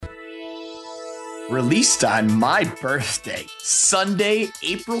released on my birthday, Sunday,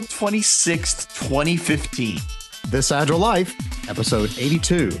 April 26th, 2015. This Agile Life, episode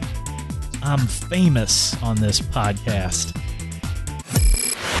 82. I'm famous on this podcast.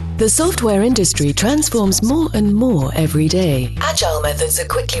 The software industry transforms more and more every day. Agile methods are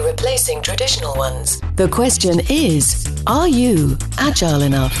quickly replacing traditional ones. The question is, are you agile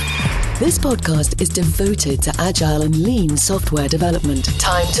enough? This podcast is devoted to agile and lean software development.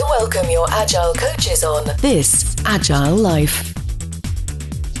 Time to welcome your agile coaches on This Agile Life.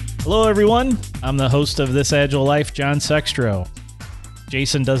 Hello, everyone. I'm the host of This Agile Life, John Sextro.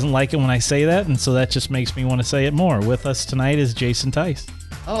 Jason doesn't like it when I say that, and so that just makes me want to say it more. With us tonight is Jason Tice.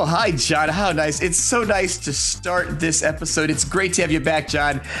 Oh, hi, John. How nice. It's so nice to start this episode. It's great to have you back,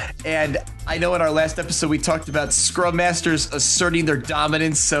 John. And I know in our last episode, we talked about Scrum Masters asserting their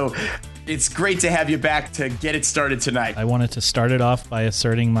dominance. So it's great to have you back to get it started tonight. I wanted to start it off by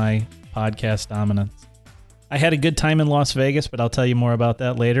asserting my podcast dominance. I had a good time in Las Vegas, but I'll tell you more about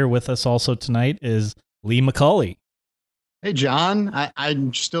that later. With us also tonight is Lee McCauley. Hey, John.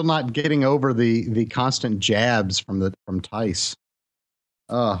 I'm still not getting over the constant jabs from Tice.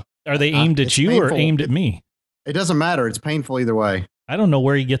 Are they aimed at you painful. or aimed at me? It doesn't matter. It's painful either way. I don't know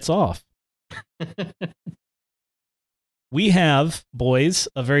where he gets off. We have, boys,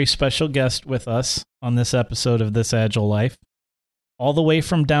 a very special guest with us on this episode of This Agile Life, all the way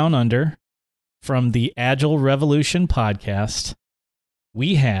from down under, from the Agile Revolution podcast.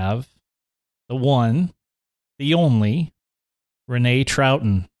 We have the one, the only, Renee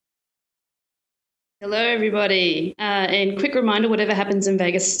Troughton. Hello, everybody. And quick reminder, whatever happens in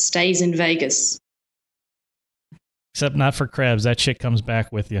Vegas stays in Vegas. Except not for crabs. That shit comes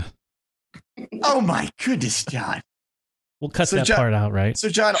back with you. Oh, my goodness, John. We'll cut So, that John- part out, right? So,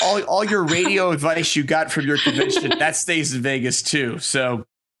 John, all your radio advice you got from your convention, that stays in Vegas, too. So,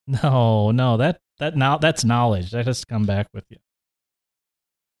 No, that's knowledge. That has to come back with you.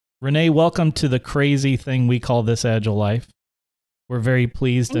 Renee, welcome to the crazy thing we call This Agile Life. We're very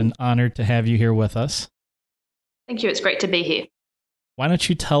pleased and honored to have you here with us. Thank you. It's great to be here. Why don't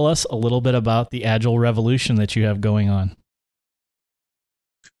you tell us a little bit about the Agile Revolution that you have going on?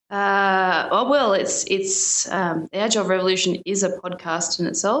 The Agile Revolution is a podcast in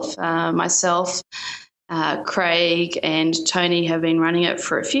itself. Myself, Craig, and Tony have been running it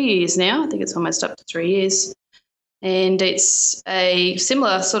for a few years now. I think it's almost up to 3 years. And it's a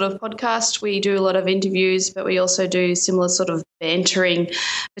similar sort of podcast. We do a lot of interviews, but we also do similar sort of bantering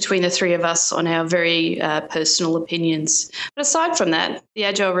between the three of us on our very personal opinions. But aside from that, the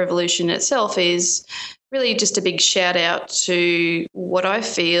Agile Revolution itself is really just a big shout out to what I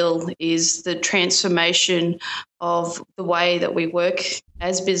feel is the transformation of the way that we work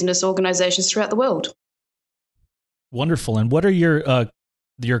as business organizations throughout the world. Wonderful. And what are your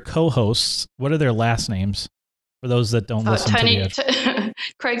co-hosts? What are their last names? For those that don't listen to the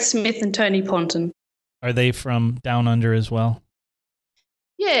Craig Smith and Tony Ponton. Are they from Down Under as well?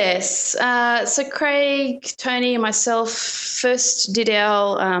 Yes. So Craig, Tony, and myself first did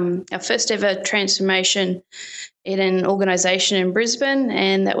our first ever transformation in an organisation in Brisbane,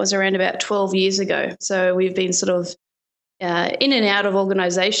 and that was around about 12 years ago. So we've been sort of in and out of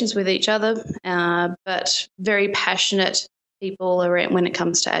organisations with each other, but very passionate people around when it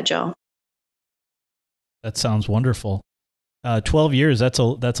comes to Agile. That sounds wonderful. 12 years, that's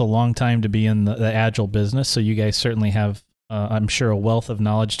a long time to be in the Agile business. So you guys certainly have, I'm sure, a wealth of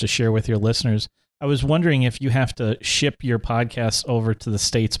knowledge to share with your listeners. I was wondering if you have to ship your podcasts over to the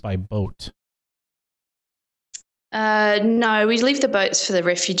States by boat. No, we leave the boats for the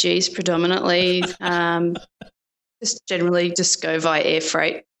refugees predominantly. Just generally just go via air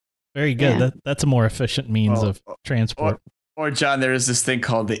freight. Very good. Yeah. That's a more efficient means of transport. Or John, there is this thing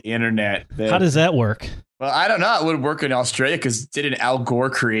called the internet. How does that work? Well, I don't know. It would work in Australia because didn't Al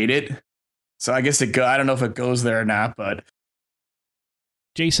Gore create it? So I guess I don't know if it goes there or not, but.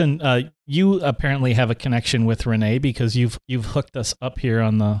 Jason, you apparently have a connection with Renee because you've hooked us up here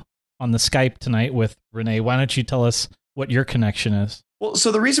on the Skype tonight with Renee. Why don't you tell us what your connection is? Well,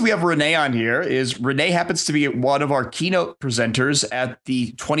 so the reason we have Renee on here is Renee happens to be one of our keynote presenters at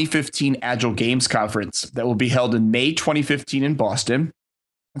the 2015 Agile Games Conference that will be held in May 2015 in Boston.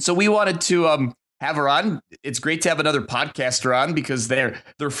 And so we wanted to have her on. It's great to have another podcaster on because they're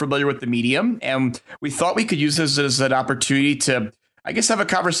familiar with the medium. And we thought we could use this as an opportunity to, I guess, have a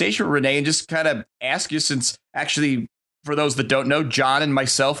conversation with Renee and just kind of ask you, since actually, for those that don't know, John and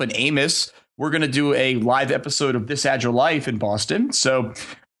myself and Amos, we're going to do a live episode of This Agile Life in Boston. So,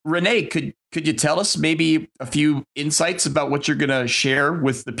 Renee, could you tell us maybe a few insights about what you're going to share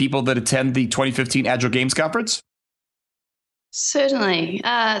with the people that attend the 2015 Agile Games Conference? Certainly.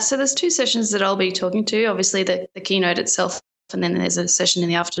 So there's two sessions that I'll be talking to. Obviously, the keynote itself, and then there's a session in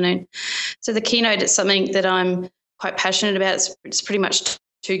the afternoon. So the keynote is something that I'm quite passionate about. It's pretty much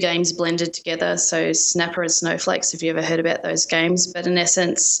two games blended together. So Snapper and Snowflakes, if you ever heard about those games. But in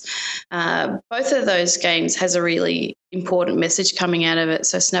essence, both of those games has a really important message coming out of it.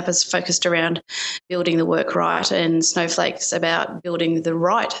 So Snapper's focused around building the work right, and Snowflakes about building the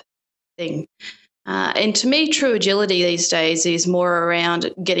right thing. And to me, true agility these days is more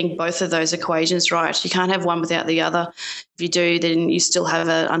around getting both of those equations right. You can't have one without the other. If you do, then you still have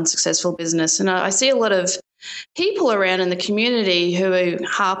an unsuccessful business. And I see a lot of people around in the community who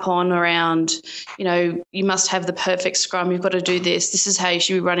harp on around, you must have the perfect scrum. You've got to do this. This is how you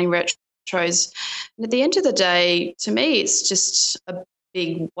should be running retros. And at the end of the day, to me, it's just a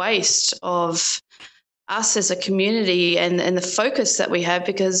big waste of us as a community and the focus that we have,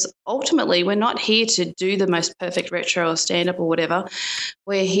 because ultimately we're not here to do the most perfect retro or stand-up or whatever.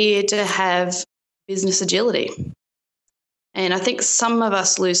 We're here to have business agility. And I think some of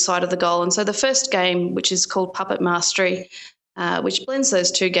us lose sight of the goal. And so the first game, which is called Puppet Mastery, which blends those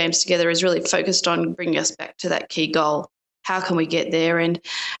two games together, is really focused on bringing us back to that key goal. How can we get there? And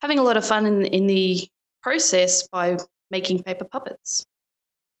having a lot of fun in the process by making paper puppets.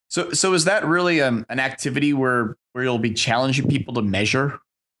 So is that really an activity where you'll be challenging people to measure?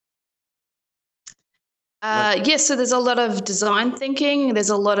 Yes, so there's a lot of design thinking. There's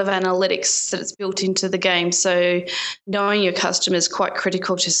a lot of analytics that's built into the game. So knowing your customer is quite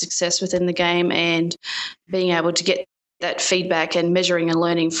critical to success within the game, and being able to get that feedback and measuring and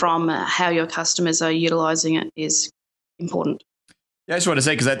learning from how your customers are utilizing it is important. Yeah, I just want to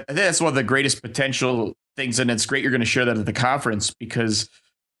say, because I think that's one of the greatest potential things, and it's great you're going to share that at the conference, because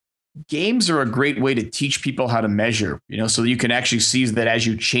games are a great way to teach people how to measure, so you can actually see that as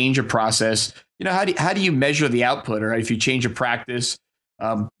you change a process, how do you measure the output, or if you change a practice,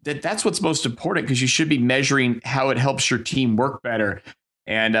 that's what's most important, because you should be measuring how it helps your team work better.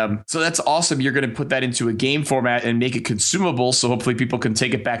 And so that's awesome. You're going to put that into a game format and make it consumable, so hopefully people can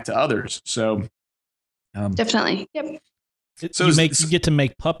take it back to others. So definitely. Yep. So you get to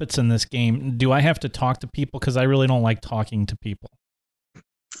make puppets in this game. Do I have to talk to people? Because I really don't like talking to people.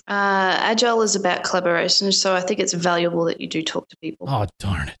 Agile is about collaboration, so I think it's valuable that you do talk to people. Oh,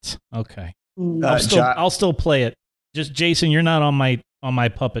 darn it. Okay. I'll still play it. Just Jason, you're not on my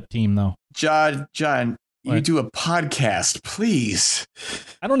puppet team though. John, what? You do a podcast, please.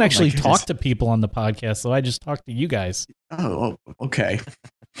 I don't actually talk to people on the podcast, so I just talk to you guys. Oh, okay.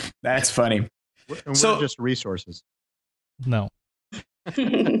 That's funny. We're just resources. No.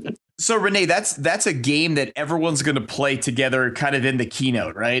 So Renee, that's a game that everyone's going to play together, kind of in the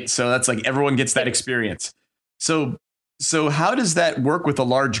keynote, right? So that's like everyone gets that experience. So how does that work with a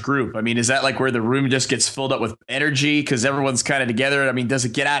large group? I mean, is that like where the room just gets filled up with energy because everyone's kind of together? I mean, does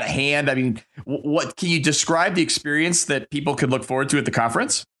it get out of hand? I mean, what can you describe the experience that people could look forward to at the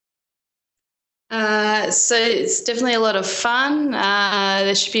conference? So it's definitely a lot of fun.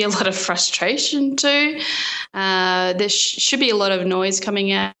 There should be a lot of frustration too. There should be a lot of noise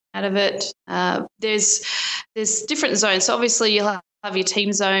coming out of it. There's different zones. So obviously you'll have your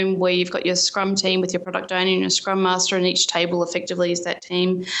team zone where you've got your Scrum team with your product owner and your Scrum master, and each table effectively is that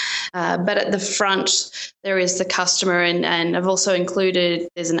team. But at the front there is the customer, and I've also included,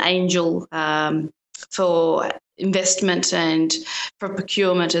 there's an angel for investment and for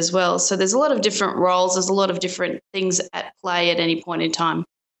procurement as well. So there's a lot of different roles. There's a lot of different things at play at any point in time.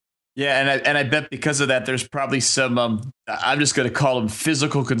 Yeah, and I bet because of that, there's probably some, I'm just going to call them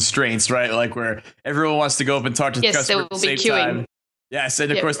physical constraints, right? Like where everyone wants to go up and talk to the customer at the same time. Yes,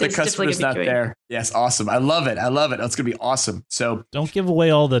 and of course the customer's not there. Yes, awesome. I love it. That's going to be awesome. So don't give away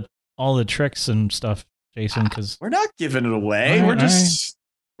all the tricks and stuff, Jason, because we're not giving it away. We're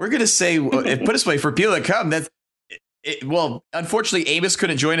going to say, put it this way, for people that come, well, unfortunately, Amos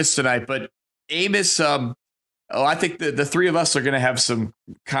couldn't join us tonight, but Amos, I think the three of us are going to have some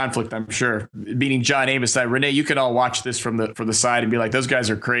conflict, I'm sure, meaning John, Amos, Renee, you can all watch this from the side and be like, those guys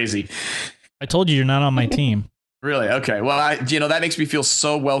are crazy. I told you you're not on my team. Really? Okay. Well, that makes me feel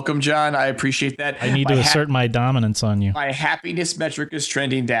so welcome, John. I appreciate that. I need to assert my dominance on you. My happiness metric is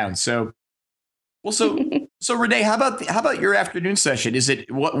trending down. So Renee, how about your afternoon session? Is it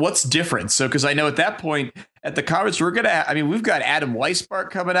what's different? So, because I know at that point at the conference, we've got Adam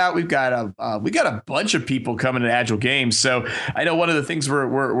Weisbart coming out. We've got a bunch of people coming to Agile Games. So I know one of the things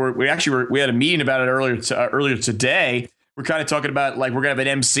we had a meeting about it earlier today. we're kind of talking about like we're gonna have an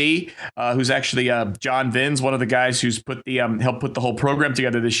MC who's actually John Vins, one of the guys who's put the helped put the whole program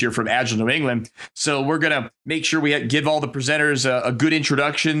together this year from Agile New England. So we're gonna make sure we give all the presenters a good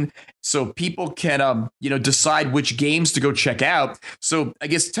introduction so people can decide which games to go check out. So I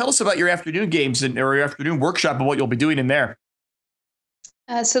guess tell us about your afternoon games or your afternoon workshop and what you'll be doing in there.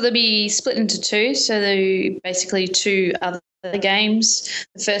 So they'll be split into two. So they're basically two other games.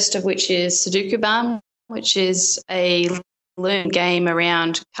 The first of which is Sudoku-ban, which is a learn game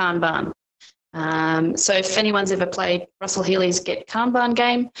around Kanban. So if anyone's ever played Russell Healy's Get Kanban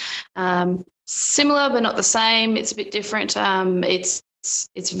game, similar but not the same. It's a bit different.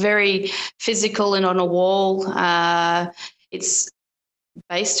 It's very physical and on a wall. It's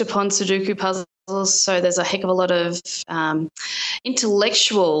based upon Sudoku puzzles, so there's a heck of a lot of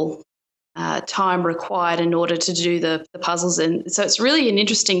intellectual time required in order to do the puzzles. And so it's really an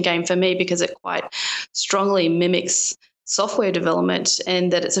interesting game for me because it quite strongly mimics software development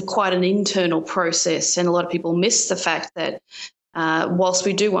and that it's quite an internal process. And a lot of people miss the fact that whilst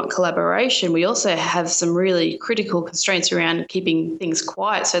we do want collaboration, we also have some really critical constraints around keeping things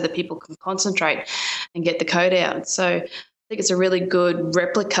quiet so that people can concentrate and get the code out. So I think it's a really good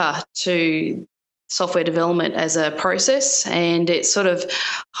replica to software development as a process, and it sort of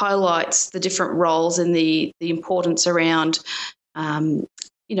highlights the different roles and the importance around,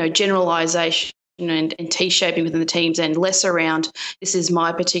 generalization and T-shaping within the teams, and less around this is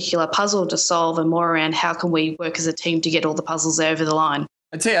my particular puzzle to solve and more around how can we work as a team to get all the puzzles over the line.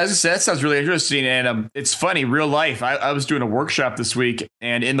 I'd say, as I said, that sounds really interesting. And it's funny, real life. I was doing a workshop this week,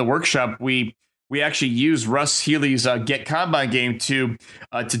 and in the workshop, we actually used Russ Healy's Get Kanban game to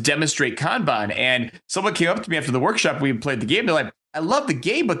demonstrate Kanban. And someone came up to me after the workshop. We played the game. They're like, I love the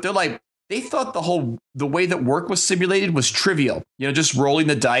game, but they're like, they thought the way that work was simulated was trivial, just rolling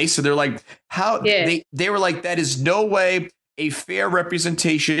the dice. So they're like, how they were like, that is no way a fair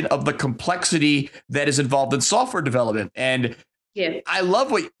representation of the complexity that is involved in software development. And I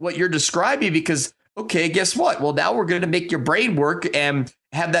love what you're describing because, okay, guess what? Well, now we're going to make your brain work and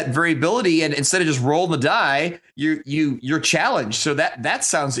have that variability. And instead of just rolling the die, you're challenged. So that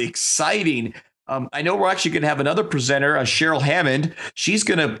sounds exciting. I know we're actually going to have another presenter, Cheryl Hammond. She's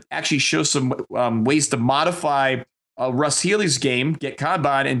going to actually show some ways to modify Russ Healy's game, Get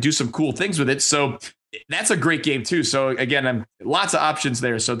Kanban, and do some cool things with it. So that's a great game too. So again, lots of options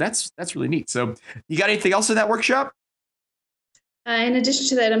there. So that's really neat. So you got anything else in that workshop? In addition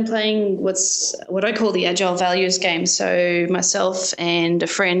to that, I'm playing what I call the Agile Values game. So myself and a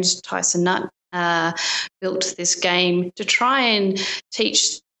friend, Tyson Nutt, built this game to try and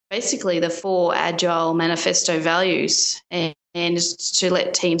teach basically the 4 Agile Manifesto values and to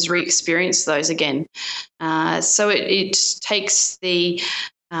let teams re-experience those again. So it takes the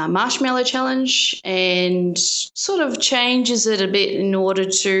Marshmallow Challenge and sort of changes it a bit in order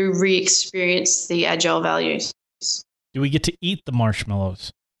to re-experience the Agile values. Do we get to eat the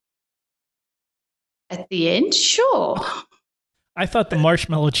marshmallows? At the end? Sure. I thought the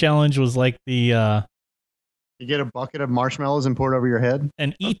Marshmallow Challenge was like the... You get a bucket of marshmallows and pour it over your head?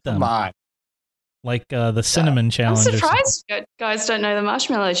 And eat them. Come on. Like the Cinnamon Challenge. I'm surprised guys don't know the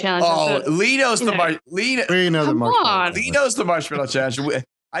Marshmallow Challenge. Oh, Lee knows the Marshmallow Challenge.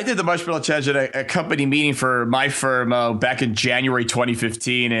 I did the Marshmallow Challenge at a company meeting for my firm back in January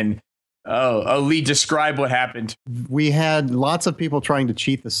 2015, and Lee, describe what happened. We had lots of people trying to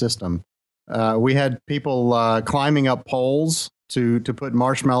cheat the system. We had people climbing up poles to put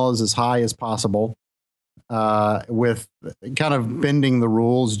marshmallows as high as possible, with kind of bending the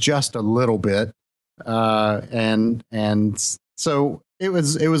rules just a little bit. And so it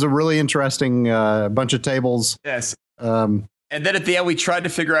was a really interesting bunch of tables. Yes. And then at the end, we tried to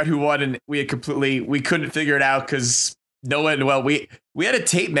figure out who won, and we couldn't figure it out because no one. Well, we had a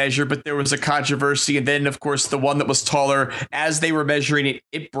tape measure, but there was a controversy, and then of course the one that was taller, as they were measuring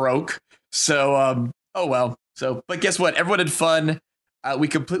it broke. So oh well. So, but guess what? Everyone had fun. We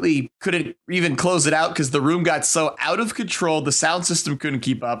completely couldn't even close it out because the room got so out of control. The sound system couldn't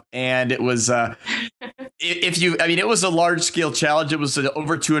keep up. And it was, it was a large scale challenge. It was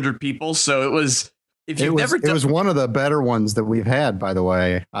over 200 people. So it was, it was one of the better ones that we've had, by the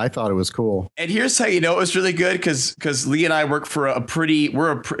way. I thought it was cool. And here's how you know it was really good, because Lee and I work for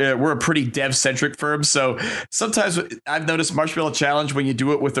we're a pretty dev centric firm. So sometimes I've noticed Marshmallow Challenge, when you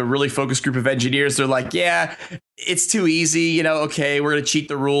do it with a really focused group of engineers, they're like, yeah, it's too easy. Okay, we're going to cheat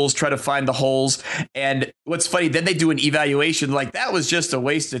the rules, try to find the holes. And what's funny, then they do an evaluation like that was just a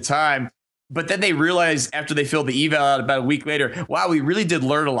waste of time. But then they realized after they filled the eval out about a week later, wow, we really did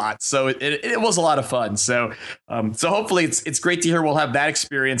learn a lot. So it was a lot of fun. So hopefully it's great to hear we'll have that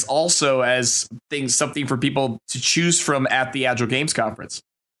experience also as something for people to choose from at the Agile Games Conference.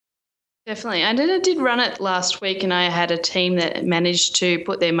 Definitely. And I did run it last week, and I had a team that managed to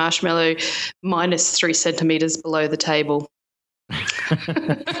put their marshmallow minus 3 centimeters below the table.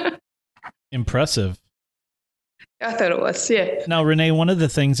 Impressive. I thought it was, yeah. Now, Renee, one of the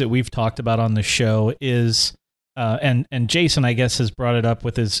things that we've talked about on the show is, and Jason, I guess, has brought it up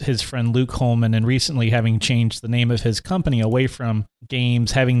with his friend Luke Holman, and recently having changed the name of his company away from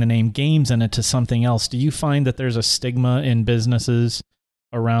games, having the name games in it to something else. Do you find that there's a stigma in businesses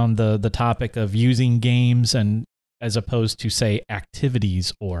around the topic of using games and as opposed to, say,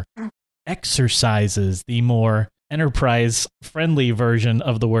 activities or exercises, the more enterprise-friendly version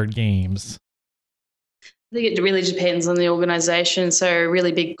of the word games? I think it really depends on the organization. So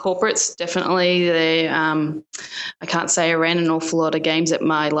really big corporates, definitely. I can't say I ran an awful lot of games at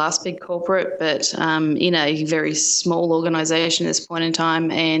my last big corporate, but in a very small organization at this point in time,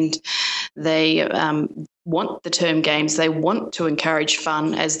 and they want the term games. They want to encourage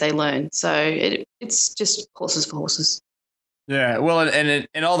fun as they learn. So it's just horses for horses. Yeah, well, and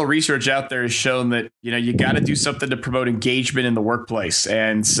all the research out there has shown that, you got to do something to promote engagement in the workplace.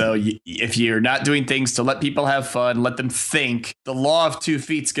 And so if you're not doing things to let people have fun, let them think, the law of 2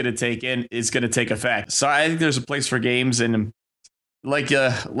 feet is going to take effect. So I think there's a place for games, and like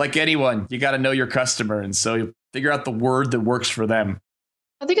anyone, you got to know your customer. And so you figure out the word that works for them.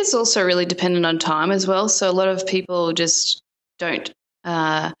 I think it's also really dependent on time as well. So a lot of people just don't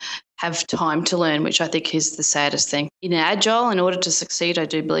have time to learn, which I think is the saddest thing. In Agile, in order to succeed, I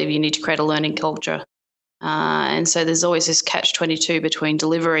do believe you need to create a learning culture. And so there's always this catch-22 between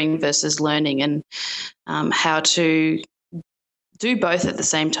delivering versus learning, and how to do both at the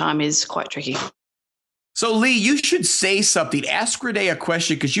same time is quite tricky. So, Lee, you should say something. Ask Renee a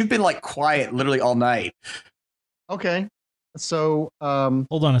question, because you've been quiet literally all night. Okay. So,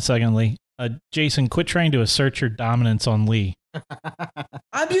 hold on a second, Lee. Jason, quit trying to assert your dominance on Lee.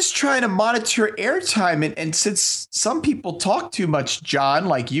 I'm just trying to monitor airtime, and since some people talk too much, John,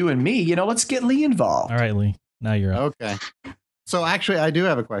 like you and me, let's get Lee involved. All right, Lee. Now you're up. Okay. So actually, I do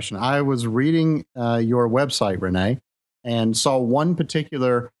have a question. I was reading your website, Renee, and saw one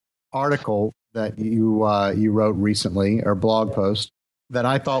particular article that you wrote recently, or blog post, that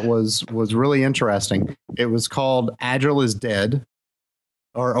I thought was really interesting. It was called "Agile is Dead,"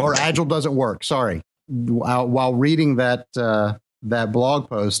 or "Agile Doesn't Work." Sorry. While reading that blog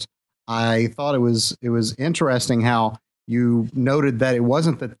post, I thought it was interesting how you noted that it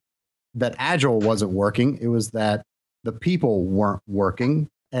wasn't that Agile wasn't working; it was that the people weren't working.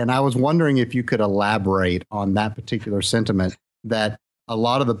 And I was wondering if you could elaborate on that particular sentiment, that a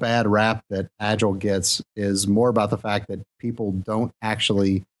lot of the bad rap that Agile gets is more about the fact that people don't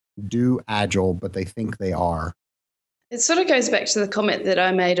actually do Agile, but they think they are. It sort of goes back to the comment that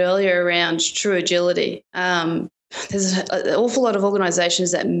I made earlier around true agility. There's an awful lot of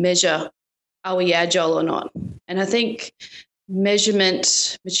organizations that measure, are we agile or not? And I think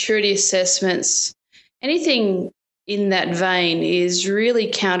measurement, maturity assessments, anything in that vein is really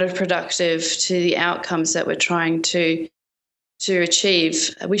counterproductive to the outcomes that we're trying to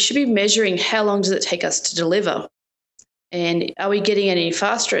achieve. We should be measuring how long does it take us to deliver, and are we getting any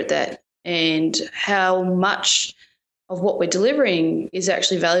faster at that, and how much of what we're delivering is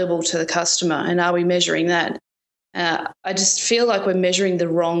actually valuable to the customer, and are we measuring that? I just feel like we're measuring the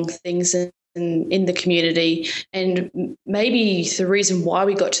wrong things in the community, and maybe the reason why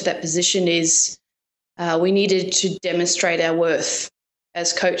we got to that position is we needed to demonstrate our worth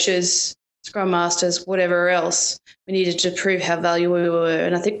as coaches, Scrum Masters, whatever else. We needed to prove how valuable we were,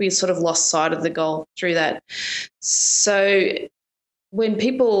 and I think we sort of lost sight of the goal through that. So when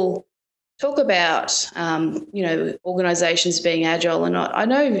people talk about, organizations being agile or not, I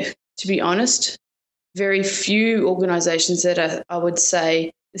know, to be honest, very few organizations that are, I would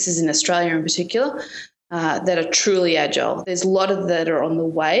say, this is in Australia in particular, that are truly agile. There's a lot of that are on the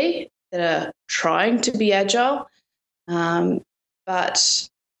way that are trying to be agile, but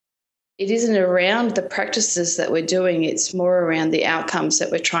it isn't around the practices that we're doing. It's more around the outcomes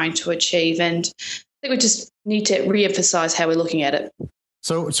that we're trying to achieve. And I think we just need to reemphasize how we're looking at it.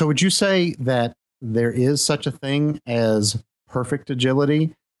 So would you say that there is such a thing as perfect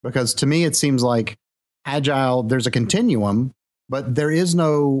agility? Because to me, it seems like agile, there's a continuum, but there is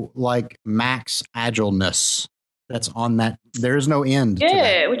no max agileness that's on that. There is no end.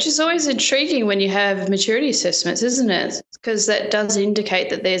 Yeah, which is always intriguing when you have maturity assessments, isn't it? Because that does indicate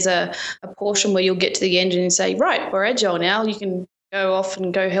that there's a portion where you'll get to the end and say, right, we're agile now. You can go off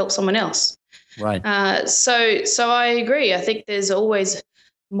and go help someone else. Right. So I agree. I think there's always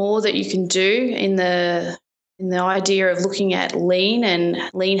more that you can do in the idea of looking at lean, and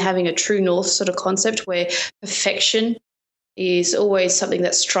lean having a true north sort of concept where perfection is always something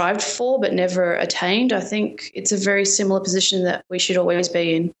that's strived for but never attained. I think it's a very similar position that we should always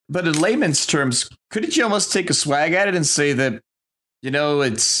be in. But in layman's terms, couldn't you almost take a swag at it and say that,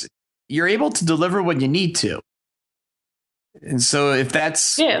 it's you're able to deliver when you need to? And so if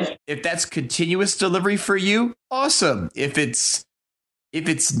that's continuous delivery for you, awesome. If it's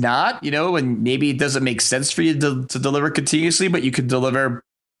not, and maybe it doesn't make sense for you to deliver continuously, but you could deliver,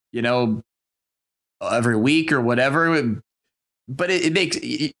 every week or whatever. But it makes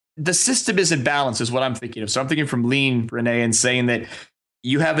the system is in balance is what I'm thinking of. So I'm thinking from lean, Renee, and saying that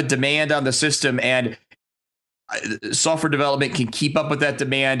you have a demand on the system and software development can keep up with that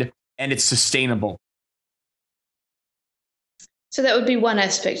demand and it's sustainable. So that would be one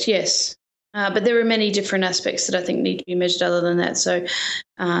aspect, yes. But there are many different aspects that I think need to be measured other than that. So,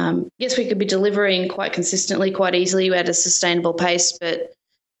 yes, we could be delivering quite consistently, quite easily at a sustainable pace, but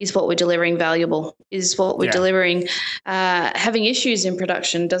is what we're delivering valuable? Is what we're delivering having issues in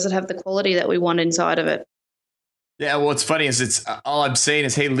production? Does it have the quality that we want inside of it? Yeah, well, what's funny is it's all I'm saying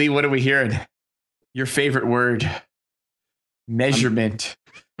is, hey, Lee, what are we hearing? Your favorite word, measurement.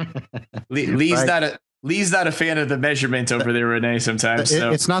 Lee's right. Lee's not a fan of the measurement over there, Renee, sometimes.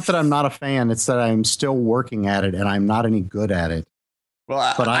 It's not that I'm not a fan. It's that I'm still working at it and I'm not any good at it.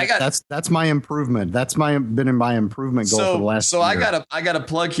 Well, that's my improvement. That's been my improvement goal for the last year. I got a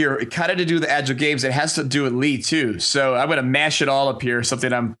plug here, kind of to do the Agile Games. It has to do with Lee too. So I'm going to mash it all up here.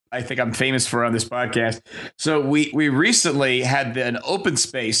 Something I think I'm famous for on this podcast. So we recently had an open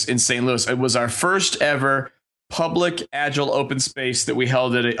space in St. Louis. It was our first ever public Agile open space that we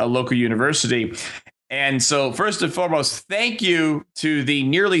held at a local university. And so first and foremost, thank you to the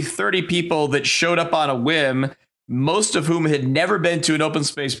nearly 30 people that showed up on a whim, most of whom had never been to an open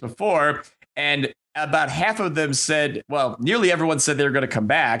space before. And about half of them said, well, nearly everyone said they were going to come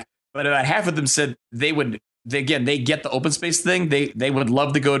back. But about half of them said they get the open space thing. They would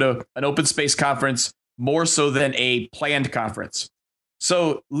love to go to an open space conference more so than a planned conference.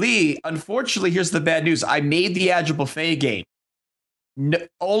 So, Lee, unfortunately, here's the bad news. I made the Agile Buffet game. The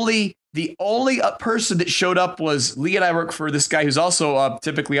only person that showed up was Lee, and I work for this guy who's also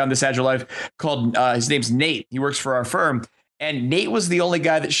typically on this Agile Life called his name's Nate. He works for our firm, and Nate was the only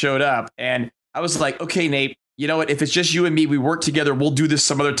guy that showed up. And I was like, okay, Nate, you know what? If it's just you and me, we work together. We'll do this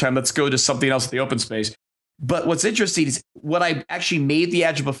some other time. Let's go to something else at the open space. But what's interesting is when I actually made the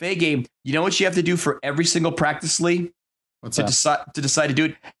Agile Buffet game, you know what you have to do for every single practice, Lee? To decide to do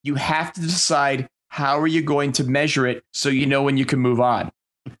it? You have to decide how are you going to measure it so you know when you can move on.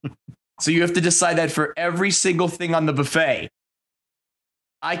 So you have to decide that for every single thing on the buffet.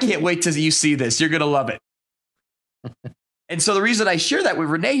 I can't wait till you see this. You're going to love it. And so the reason I share that with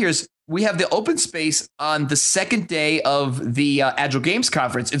Renee here is we have the open space on the second day of the Agile Games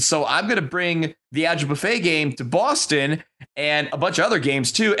Conference. And so I'm going to bring the Agile Buffet game to Boston and a bunch of other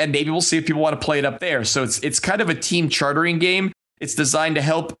games too. And maybe we'll see if people want to play it up there. So it's kind of a team chartering game. It's designed to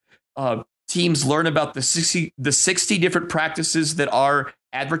help teams learn about the 60 different practices that are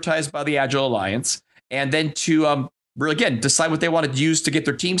advertised by the Agile Alliance, and then to again decide what they want to use to get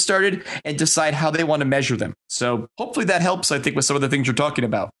their team started and decide how they want to measure them. So hopefully that helps, I think, with some of the things you're talking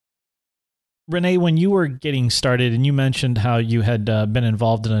about. Renee, when you were getting started and you mentioned how you had been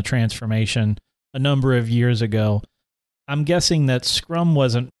involved in a transformation a number of years ago, I'm guessing that Scrum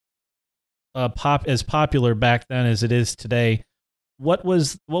wasn't as popular back then as it is today. What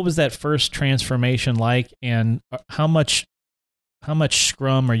was that first transformation like, and how much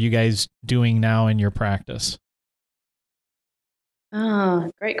Scrum are you guys doing now in your practice? Oh,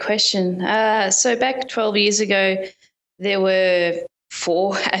 great question. So back 12 years ago, there were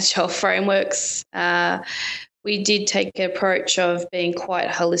 4 Agile frameworks. We did take an approach of being quite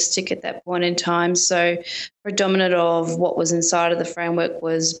holistic at that point in time. So predominant of what was inside of the framework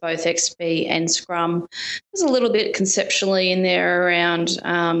was both XP and Scrum. There's a little bit conceptually in there around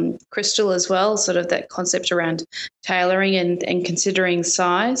Crystal as well, sort of that concept around tailoring and considering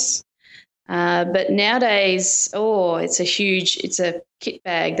size. But nowadays, it's a kit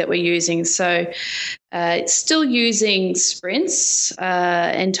bag that we're using. So it's still using sprints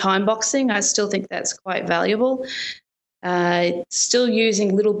and time boxing. I still think that's quite valuable. Still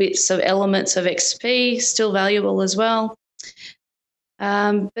using little bits of elements of XP, still valuable as well.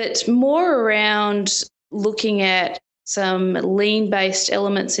 But more around looking at some lean-based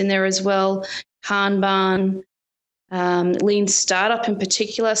elements in there as well, Kanban, lean startup in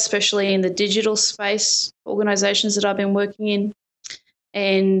particular, especially in the digital space organizations that I've been working in.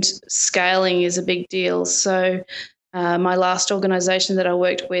 and scaling is a big deal. So my last organization that I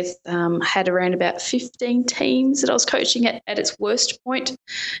worked with had around about 15 teams that I was coaching at its worst point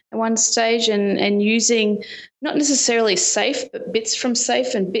at one stage, and using not necessarily SAFe, but bits from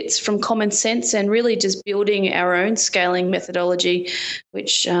SAFe and bits from common sense, and really just building our own scaling methodology,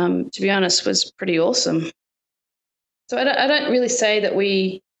 which, to be honest, was pretty awesome. So I don't really say that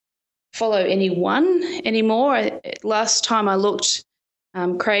we follow any one anymore. Last time I looked,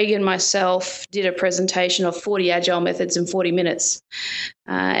 Craig and myself did a presentation of 40 agile methods in 40 minutes.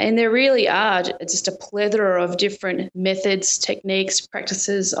 And there really are just a plethora of different methods, techniques,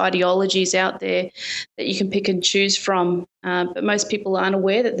 practices, ideologies out there that you can pick and choose from. But most people aren't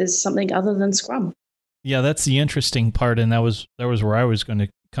aware that there's something other than Scrum. Yeah, that's the interesting part. And that was where I was going to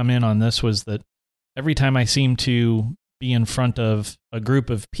come in on this, was that every time I seem to be in front of a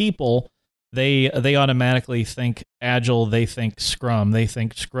group of people, they automatically think Agile, they think Scrum, they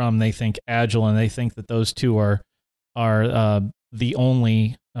think Scrum, they think Agile, and they think that those two are the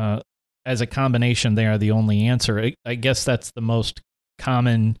only, as a combination, they are the only answer. I guess that's the most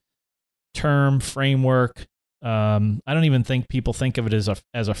common term, framework. I don't even think people think of it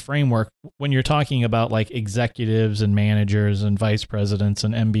as a framework when you're talking about like executives and managers and vice presidents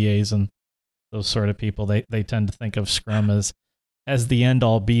and MBAs and those sort of people. They tend to think of Scrum as the end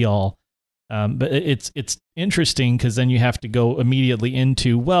all be all. But it's interesting because then you have to go immediately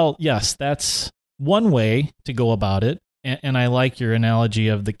into, well, yes, that's one way to go about it. And I like your analogy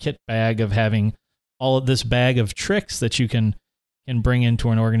of the kit bag, of having all of this bag of tricks that you can bring into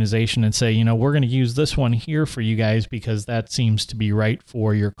an organization and say, we're going to use this one here for you guys because that seems to be right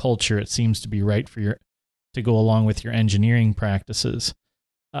for your culture. It seems to be right for to go along with your engineering practices.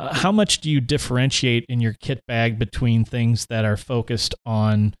 How much do you differentiate in your kit bag between things that are focused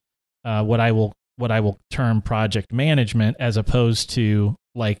on what I will term project management as opposed to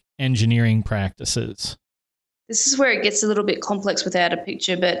like engineering practices? This is where it gets a little bit complex without a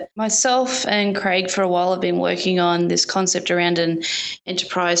picture, but myself and Craig for a while have been working on this concept around an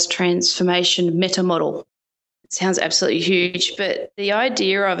enterprise transformation meta model. It sounds absolutely huge, but the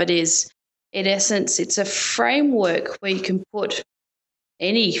idea of it is, in essence, it's a framework where you can put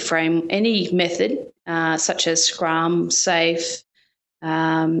any method, such as Scrum, SAFe,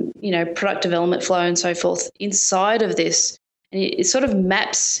 product development flow and so forth, inside of this. And it sort of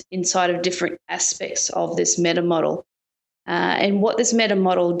maps inside of different aspects of this meta model. And what this meta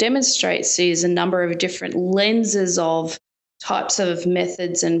model demonstrates is a number of different lenses of types of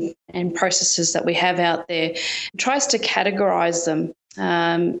methods and processes that we have out there. It tries to categorize them.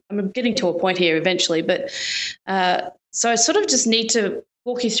 I'm getting to a point here eventually, but so I sort of just need to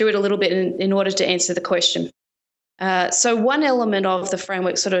walk you through it a little bit in order to answer the question. So one element of the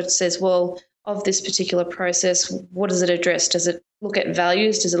framework sort of says, well, of this particular process, what does it address? Does it look at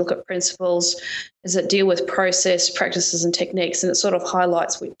values? Does it look at principles? Does it deal with process, practices, and techniques? And it sort of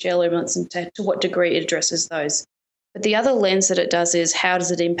highlights which elements and to what degree it addresses those. But the other lens that it does is, how does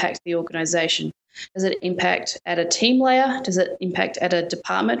it impact the organisation? Does it impact at a team layer? Does it impact at a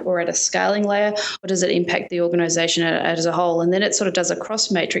department or at a scaling layer? Or does it impact the organisation as a whole? And then it sort of does a cross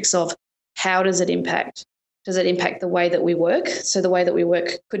matrix of, how does it impact? Does it impact the way that we work? So the way that we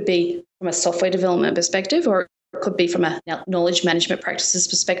work could be from a software development perspective, or it could be from a knowledge management practices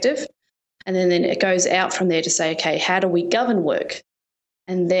perspective. And then it goes out from there to say, okay, how do we govern work?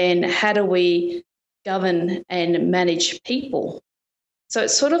 And then how do we govern and manage people? So it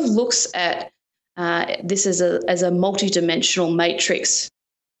sort of looks at this as a multidimensional matrix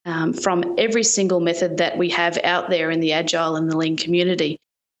from every single method that we have out there in the Agile and the Lean community,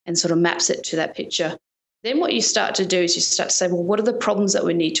 and sort of maps it to that picture. Then what you start to do is you start to say, well, what are the problems that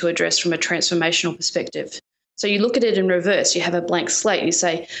we need to address from a transformational perspective? So you look at it in reverse. You have a blank slate. You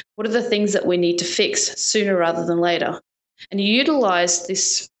say, what are the things that we need to fix sooner rather than later? And you utilize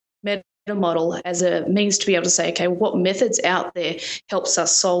this meta model as a means to be able to say, okay, what methods out there helps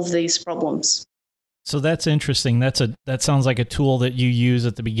us solve these problems? So that's interesting. That sounds like a tool that you use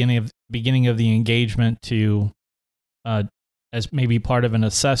at the beginning of the engagement to, as maybe part of an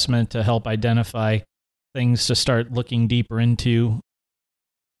assessment to help identify things to start looking deeper into.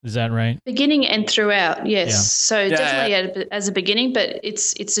 Is that right? Beginning and throughout, yes. Yeah. So definitely as a beginning, but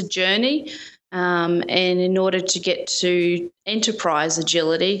it's a journey. And in order to get to enterprise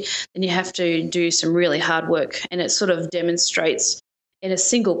agility, then you have to do some really hard work. And it sort of demonstrates in a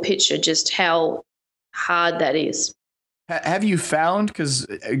single picture just how hard that is. Have you found, because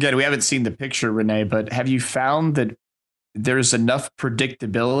again, we haven't seen the picture, Renee, but have you found that there's enough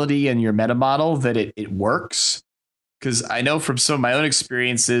predictability in your meta model that it works? Because I know from some of my own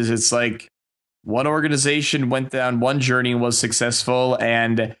experiences, it's like one organization went down one journey and was successful,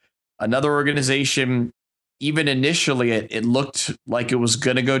 and another organization, even initially, it looked like it was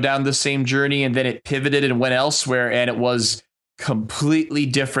going to go down the same journey, and then it pivoted and went elsewhere, and it was completely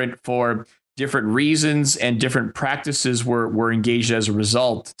different for different reasons, and different practices were engaged as a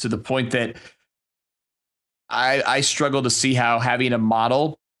result, to the point that I struggle to see how having a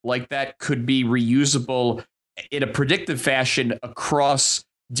model like that could be reusable in a predictive fashion across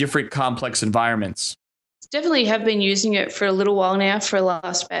different complex environments. Definitely have been using it for a little while now, for the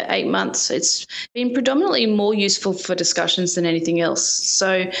last about 8 months. It's been predominantly more useful for discussions than anything else.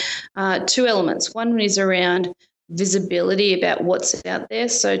 So 2 elements. One is around visibility about what's out there.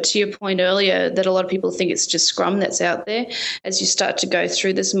 So to your point earlier, that a lot of people think it's just Scrum that's out there. As you start to go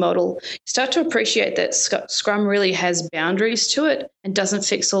through this model, you start to appreciate that Scrum really has boundaries to it and doesn't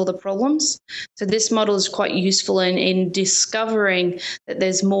fix all the problems. So this model is quite useful in discovering that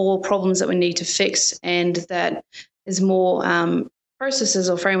there's more problems that we need to fix, and that there's more processes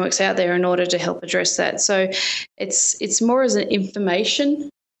or frameworks out there in order to help address that. So it's more as an information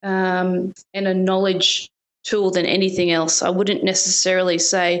and a knowledge tool than anything else. I wouldn't necessarily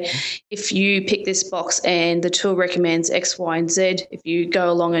say if you pick this box and the tool recommends X, Y, and Z, if you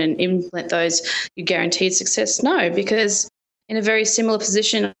go along and implement those, you guaranteed success. No, because in a very similar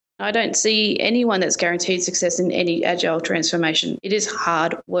position, I don't see anyone that's guaranteed success in any agile transformation. It is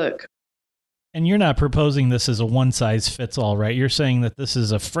hard work. And you're not proposing this as a one-size-fits-all, right? You're saying that this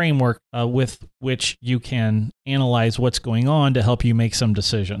is a framework with which you can analyze what's going on to help you make some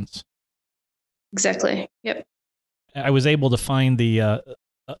decisions. Exactly. Yep. I was able to find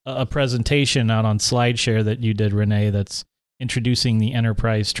a presentation out on SlideShare that you did, Renee, that's introducing the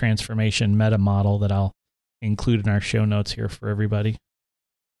enterprise transformation meta model that I'll include in our show notes here for everybody.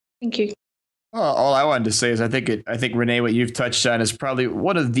 Thank you. Well, all I wanted to say is I think Renee, what you've touched on is probably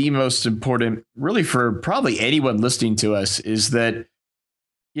one of the most important, really, for probably anyone listening to us, is that,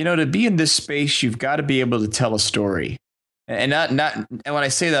 to be in this space, you've got to be able to tell a story, and and when I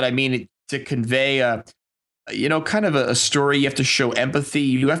say that, I mean to convey kind of a story. You have to show empathy.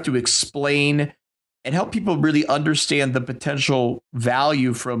 You have to explain and help people really understand the potential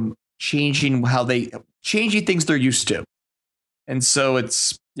value from changing things they're used to. And so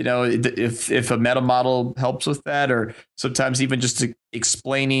it's, if a meta model helps with that, or sometimes even just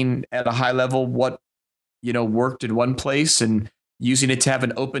explaining at a high level what, worked in one place and using it to have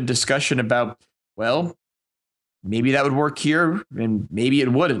an open discussion about, well, maybe that would work here and maybe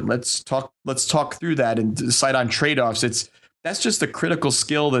it wouldn't. Let's talk through that and decide on trade-offs. That's just a critical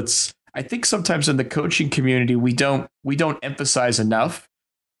skill that's, I think, sometimes in the coaching community we don't emphasize enough,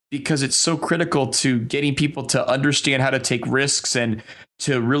 because it's so critical to getting people to understand how to take risks and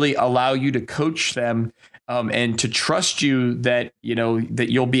to really allow you to coach them and to trust you that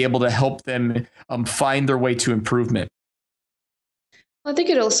you'll be able to help them find their way to improvement. I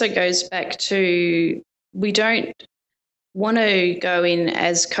think it also goes back to, we don't want to go in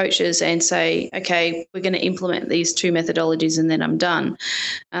as coaches and say, okay, we're going to implement these 2 methodologies and then I'm done,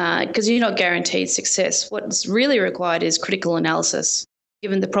 because you're not guaranteed success. What's really required is critical analysis,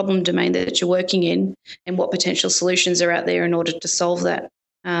 given the problem domain that you're working in and what potential solutions are out there in order to solve that.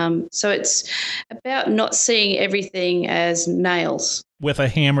 So it's about not seeing everything as nails. With a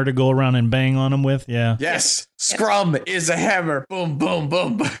hammer to go around and bang on them with, yeah. Yes, Scrum is a hammer. Boom, boom,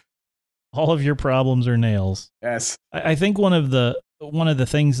 boom. All of your problems are nails. Yes. I think one of the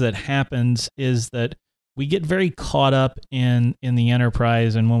things that happens is that we get very caught up in the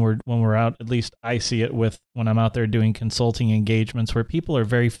enterprise, and when we're out, at least I see it when I'm out there doing consulting engagements, where people are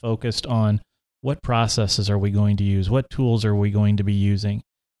very focused on what processes are we going to use, what tools are we going to be using.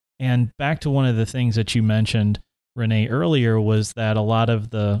 And back to one of the things that you mentioned, Renee, earlier, was that a lot of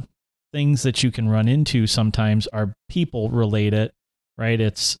the things that you can run into sometimes are people related. Right?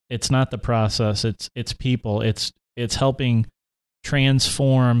 It's not the process, it's people. It's helping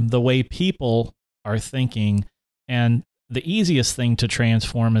transform the way people are thinking. And the easiest thing to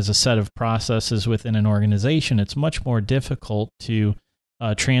transform is a set of processes within an organization. It's much more difficult to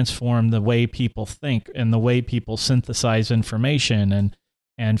transform the way people think and the way people synthesize information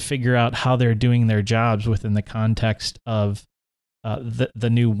and figure out how they're doing their jobs within the context of the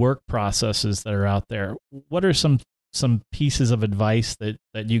new work processes that are out there. What are some pieces of advice that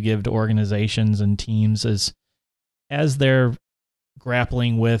you give to organizations and teams as they're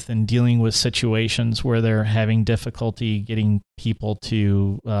grappling with and dealing with situations where they're having difficulty getting people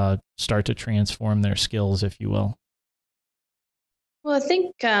to start to transform their skills, if you will? Well, I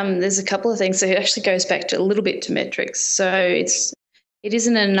think there's a couple of things. So it actually goes back to a little bit to metrics. So it's it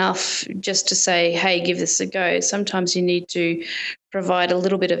isn't enough just to say, hey, give this a go. Sometimes you need to provide a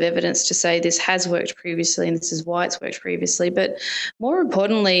little bit of evidence to say this has worked previously and this is why it's worked previously. But more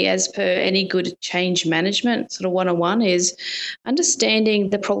importantly, as per any good change management sort of 101, is understanding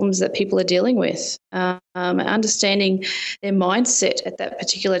the problems that people are dealing with, understanding their mindset at that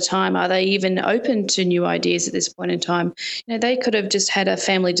particular time. Are they even open to new ideas at this point in time? They could have just had a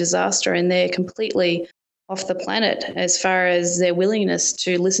family disaster and they're completely off the planet as far as their willingness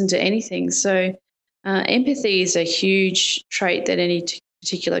to listen to anything. So empathy is a huge trait that any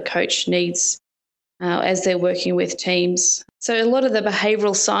particular coach needs as they're working with teams. So a lot of the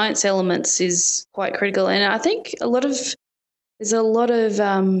behavioural science elements is quite critical. And I think there's a lot of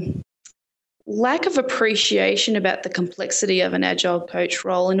lack of appreciation about the complexity of an agile coach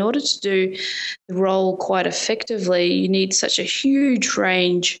role. In order to do the role quite effectively, you need such a huge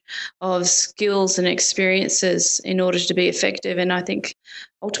range of skills and experiences in order to be effective. And I think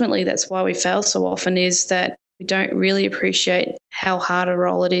ultimately that's why we fail so often, is that we don't really appreciate how hard a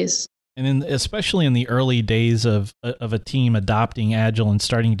role it is. And especially in the early days of a team adopting Agile and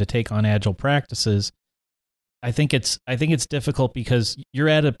starting to take on Agile practices, I think it's difficult because you're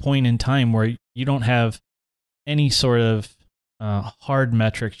at a point in time where you don't have any sort of hard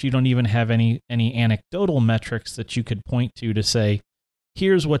metrics. You don't even have any anecdotal metrics that you could point to say,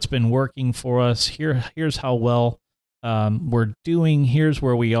 here's what's been working for us. Here's how well we're doing. Here's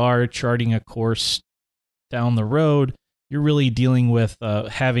where we are charting a course down the road. You're really dealing with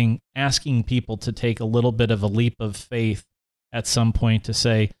asking people to take a little bit of a leap of faith at some point to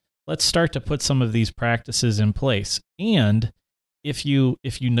say, let's start to put some of these practices in place. And if you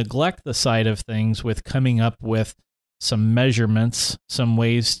neglect the side of things with coming up with some measurements, some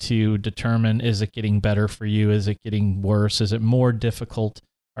ways to determine, is it getting better for you? Is it getting worse? Is it more difficult?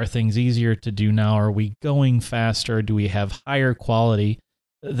 Are things easier to do now? Are we going faster? Do we have higher quality?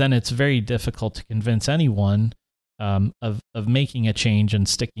 Then it's very difficult to convince anyone of making a change and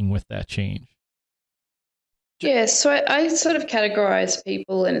sticking with that change. Yeah, so I sort of categorize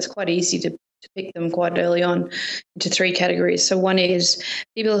people, and it's quite easy to pick them quite early on into three categories. So one is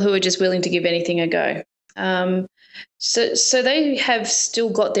people who are just willing to give anything a go. So they have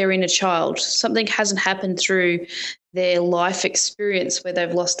still got their inner child. Something hasn't happened through their life experience where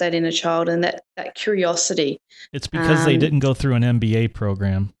they've lost that inner child and that curiosity. It's because they didn't go through an MBA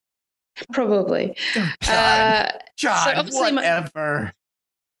program. Probably. John, so whatever.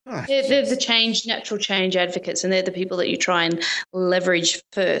 They're the natural change advocates, and they're the people that you try and leverage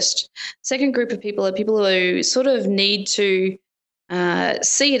first. Second group of people are people who sort of need to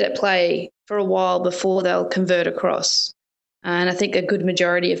see it at play for a while before they'll convert across. And I think a good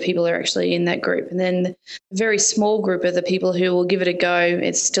majority of people are actually in that group. And then a very small group are the people who will give it a go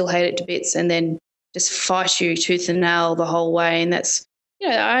and still hate it to bits and then just fight you tooth and nail the whole way. And that's,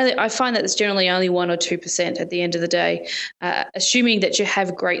 I find that it's generally only 1 or 2% at the end of the day, assuming that you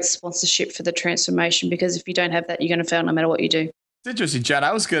have great sponsorship for the transformation, because if you don't have that, you're going to fail no matter what you do. It's interesting, John.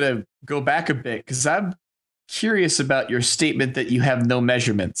 I was going to go back a bit because I'm curious about your statement that you have no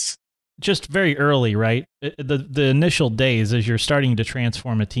measurements. Just very early, right? The initial days as you're starting to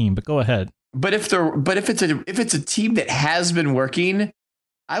transform a team. But go ahead. But if it's a team that has been working,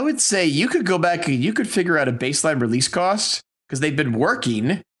 I would say you could go back and you could figure out a baseline release cost because they've been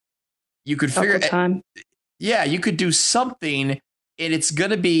working. You could figure time. Yeah, you could do something, and it's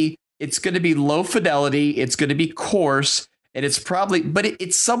gonna be low fidelity. It's gonna be coarse, and it's probably, but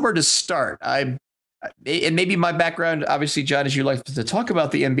it's somewhere to start. And maybe my background, obviously, John, as you like to talk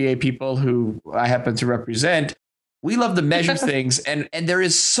about the MBA people who I happen to represent, we love to measure things, and there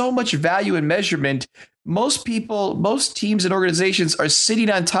is so much value in measurement. Most teams and organizations are sitting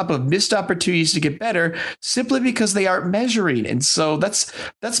on top of missed opportunities to get better simply because they aren't measuring. And so that's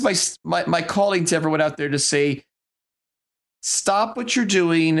my calling to everyone out there to say, stop what you're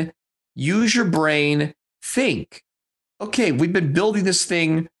doing, use your brain, think. Okay, we've been building this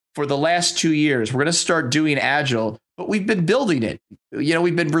thing for the last 2 years. We're going to start doing Agile, but we've been building it.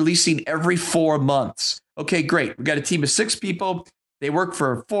 We've been releasing every 4 months. Okay, great. We've got a team of 6 people. They work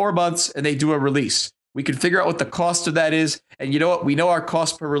for 4 months and they do a release. We can figure out what the cost of that is. And you know what? We know our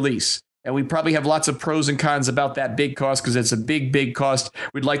cost per release. And we probably have lots of pros and cons about that big cost because it's a big, big cost.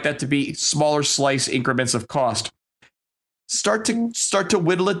 We'd like that to be smaller slice increments of cost. Start to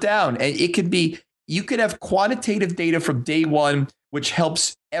whittle it down. And it could be, you could have quantitative data from day one, which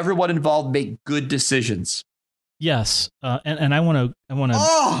helps everyone involved make good decisions. Yes. And I want to,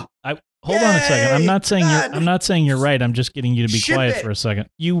 hold yay, on a second. I'm not saying you're right. I'm just getting you to be quiet for a second.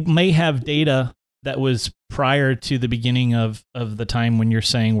 You may have data that was prior to the beginning of the time when you're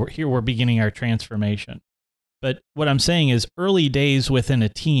saying we're beginning our transformation. But what I'm saying is early days within a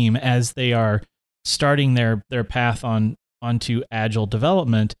team as they are starting their path onto agile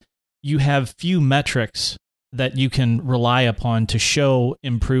development, you have few metrics that you can rely upon to show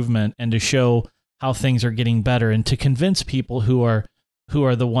improvement and to show how things are getting better and to convince people who are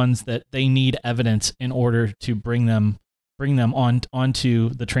the ones that they need evidence in order to bring them onto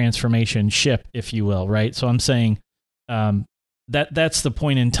the transformation ship, if you will, right? So I'm saying that's the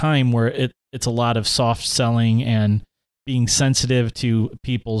point in time where it's a lot of soft selling and being sensitive to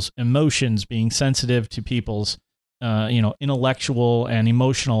people's emotions, being sensitive to people's intellectual and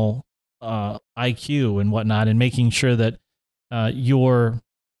emotional IQ and whatnot, and making sure that you're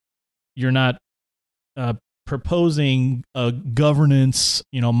not proposing a governance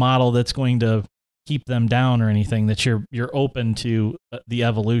model that's going to keep them down or anything, that you're open to the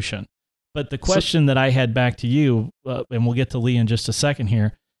evolution. But the question that I had back to you, and we'll get to Lee in just a second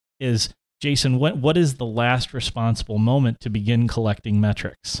here, is, Jason, what is the last responsible moment to begin collecting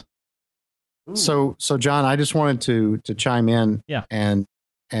metrics? So John, I just wanted to chime in and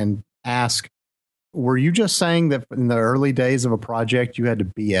ask, were you just saying that in the early days of a project you had to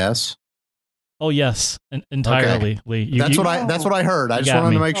BS? Oh yes, entirely. Okay. Lee. That's what I heard. I just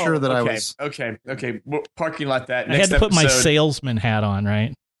wanted to make sure that I was okay. Well, parking lot that. I had to put my salesman hat on,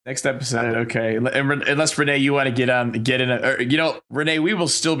 right? Next episode, okay. Unless Renee, you want to get in, Renee, we will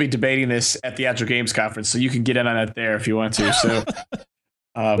still be debating this at the Agile Games Conference, so you can get in on it there if you want to. So,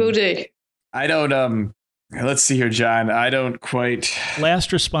 will do. I don't. Let's see here, John. I don't quite.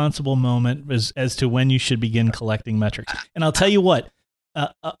 Last responsible moment as to when you should begin collecting metrics, and I'll tell you what.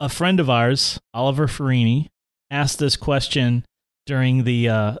 A friend of ours, Oliver Farini, asked this question during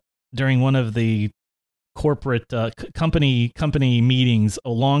one of the corporate company meetings a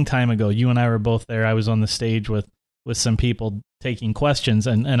long time ago. You and I were both there. I was on the stage with some people taking questions,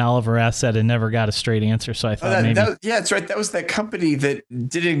 and Oliver asked that and never got a straight answer. So I thought that's right. That was that company that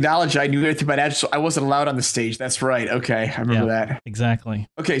didn't acknowledge I knew anything about Agile, so I wasn't allowed on the stage. That's right. Okay, I remember that. Exactly.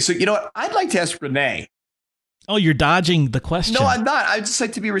 Okay, so you know what? I'd like to ask Renee. Oh, you're dodging the question. No, I'm not. I'd just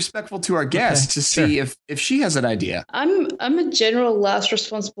like to be respectful to our guest to see if she has an idea. I'm a general last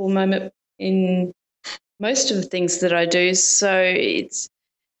responsible moment in most of the things that I do. So it's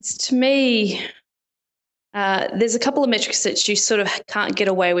to me, there's a couple of metrics that you sort of can't get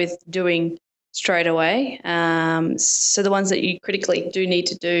away with doing straight away. So the ones that you critically do need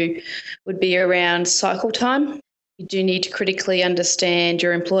to do would be around cycle time. You do need to critically understand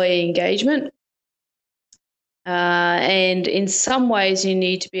your employee engagement. And in some ways, you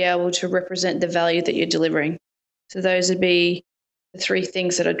need to be able to represent the value that you're delivering. So those would be the three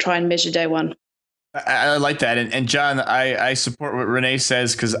things that I'd try and measure day one. I like that. And John, I support what Renee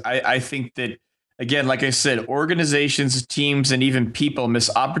says, because I think that, again, like I said, organizations, teams, and even people miss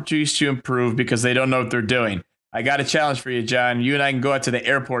opportunities to improve because they don't know what they're doing. I got a challenge for you, John. You and I can go out to the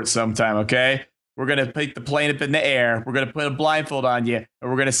airport sometime, okay? We're going to take the plane up in the air. We're going to put a blindfold on you, and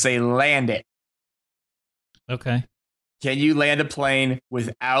we're going to say, land it. Okay. Can you land a plane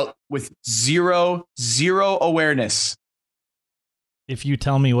with zero awareness? If you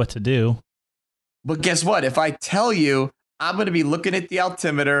tell me what to do. But guess what? If I tell you, I'm going to be looking at the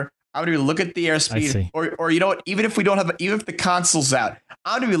altimeter, I'm going to be looking at the airspeed, or you know what? Even if the console's out,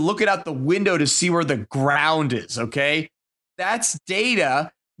 I'm going to be looking out the window to see where the ground is. Okay, that's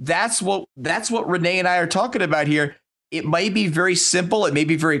data. That's what Renee and I are talking about here. It might be very simple. It may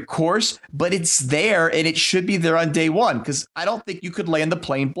be very coarse, but it's there, and it should be there on day one, because I don't think you could land the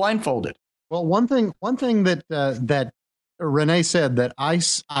plane blindfolded. Well, one thing that Renee said that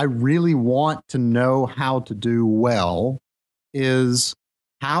I really want to know how to do well is,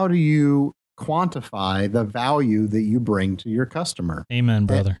 how do you quantify the value that you bring to your customer? Amen,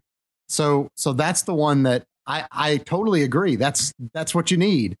 brother. So that's the one that I totally agree. That's what you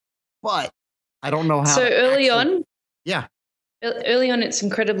need, but I don't know how. So early on, it's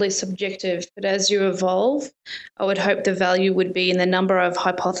incredibly subjective, but as you evolve, I would hope the value would be in the number of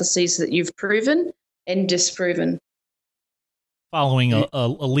hypotheses that you've proven and disproven. Following a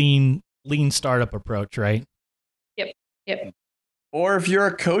lean startup approach, right? Yep. Or if you're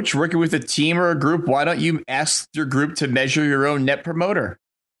a coach working with a team or a group, why don't you ask your group to measure your own net promoter?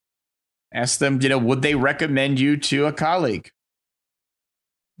 Ask them, would they recommend you to a colleague?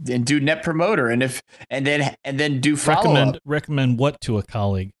 And do net promoter, and then do follow up. Recommend what to a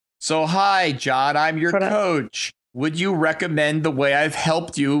colleague? So, hi, John, I'm your coach. Would you recommend the way I've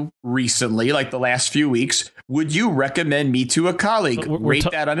helped you recently, like the last few weeks? Would you recommend me to a colleague? Rate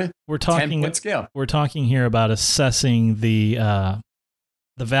that on a 10-point scale. We're talking here about assessing the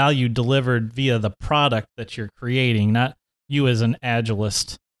value delivered via the product that you're creating, not you as an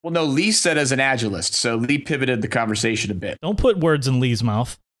agilist Well, no, Lee said as an agilist, so Lee pivoted the conversation a bit. Don't put words in Lee's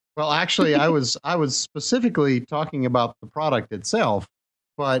mouth. Well, actually, I was specifically talking about the product itself,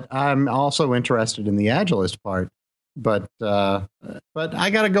 but I'm also interested in the agilist part. But I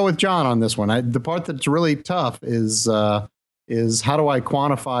got to go with John on this one. The part that's really tough is how do I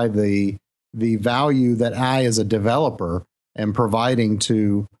quantify the value that I, as a developer, am providing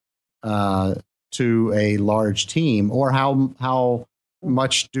to a large team, or how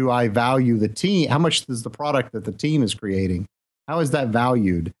much do I value the team? How much is the product that the team is creating? How is that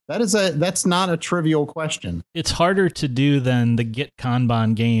valued? That's not a trivial question. It's harder to do than the Git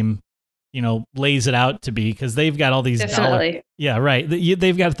Kanban game, lays it out to be, because they've got all these Definitely. Yeah, right.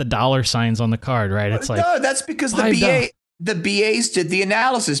 They've got the dollar signs on the card, right? It's like, no, that's because the BAs did the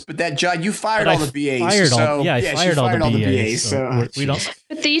analysis, but that John, you fired all the BAs. I fired all the BAs. So we don't.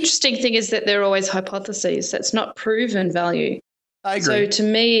 But the interesting thing is that they're always hypotheses. That's not proven value. I agree. So to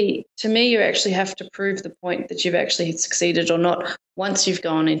me, you actually have to prove the point that you've actually succeeded or not once you've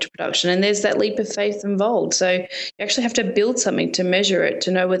gone into production. And there's that leap of faith involved. So you actually have to build something to measure it,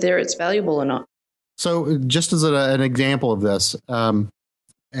 to know whether it's valuable or not. So just as an example of this,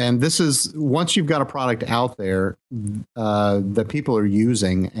 and this is once you've got a product out there that people are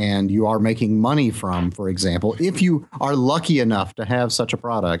using and you are making money from, for example, if you are lucky enough to have such a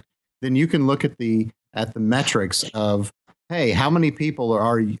product, then you can look at the metrics of, hey, how many people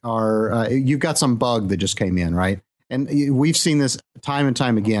are you've got some bug that just came in, right? And we've seen this time and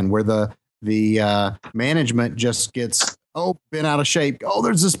time again where the management just gets bent out of shape. Oh,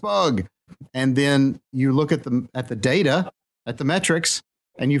 there's this bug, and then you look at the data, at the metrics,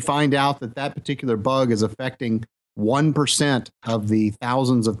 and you find out that particular bug is affecting 1% of the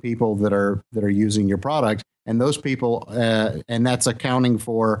thousands of people that are using your product, and those people, and that's accounting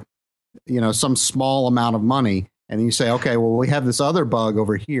for some small amount of money. And you say, okay, well, we have this other bug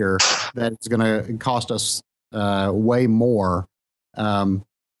over here that's going to cost us way more.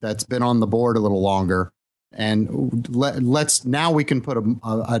 That's been on the board a little longer, and now we can put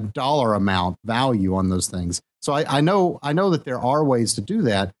a dollar amount value on those things. So I know that there are ways to do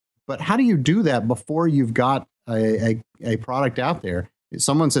that, but how do you do that before you've got a product out there? If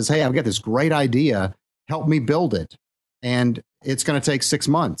someone says, hey, I've got this great idea, help me build it, and it's going to take 6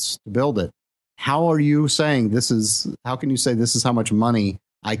 months to build it. How are you saying how can you say this is how much money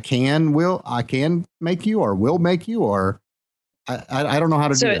I can make you, or will make you, or I don't know how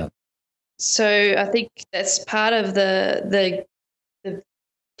to do that. So I think that's part of the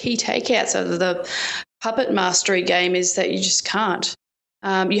key takeouts of the puppet mastery game, is that you just can't.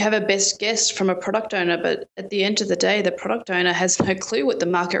 You have a best guess from a product owner, but at the end of the day, the product owner has no clue what the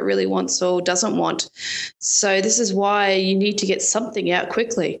market really wants or doesn't want. So this is why you need to get something out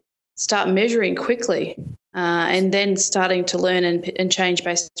quickly. Start measuring quickly, and then starting to learn and change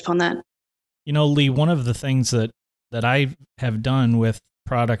based upon that. Lee, one of the things that I have done with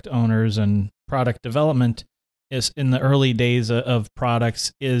product owners and product development is in the early days of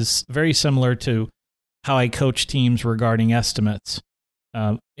products is very similar to how I coach teams regarding estimates.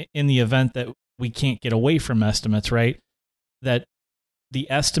 In the event that we can't get away from estimates, right? That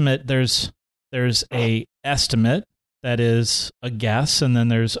the estimate, there's a estimate that is a guess, and then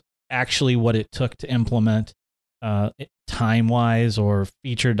there's actually what it took to implement time-wise, or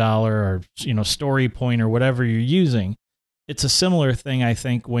feature dollar, or story point, or whatever you're using. It's a similar thing, I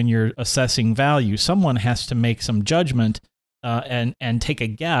think, when you're assessing value. Someone has to make some judgment and take a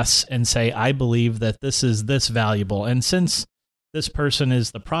guess and say, I believe that this is this valuable. And since this person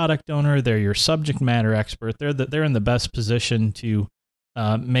is the product owner, they're your subject matter expert, they're in the best position to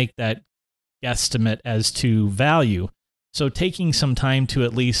make that guesstimate as to value. So taking some time to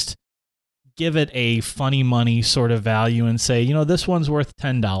at least give it a funny money sort of value and say, this one's worth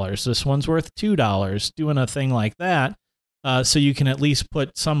 $10, this one's worth $2, doing a thing like that, so you can at least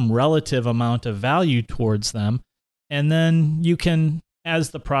put some relative amount of value towards them. And then you can,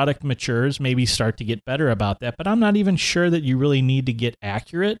 as the product matures, maybe start to get better about that. But I'm not even sure that you really need to get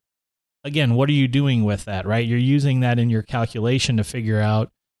accurate. Again, what are you doing with that, right? You're using that in your calculation to figure out,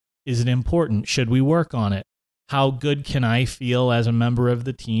 is it important? Should we work on it? How good can I feel as a member of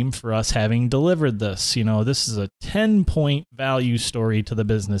the team for us having delivered this? This is a 10-point value story to the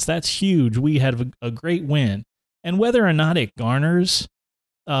business. That's huge. We had a great win. And whether or not it garners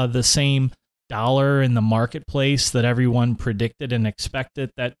the same dollar in the marketplace that everyone predicted and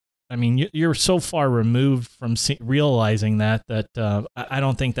expected, you're so far removed from realizing that I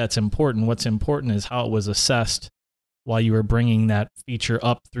don't think that's important. What's important is how it was assessed while you were bringing that feature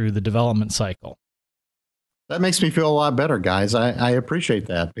up through the development cycle. That makes me feel a lot better, guys. I appreciate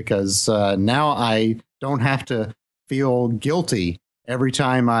that, because now I don't have to feel guilty every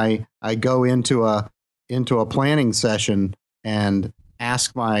time I go into a planning session and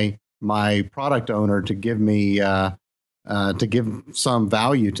ask my product owner to give me to give some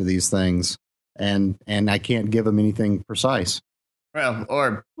value to these things, and I can't give them anything precise. Well,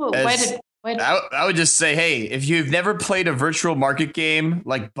 wait. I would just say, hey, if you've never played a virtual market game,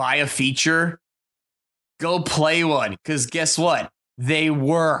 like buy a feature, go play one. Because guess what? They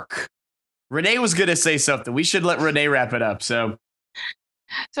work. Renee was going to say something. We should let Renee wrap it up. So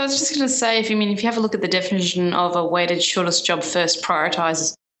I was just going to say, if you have a look at the definition of a weighted shortest job first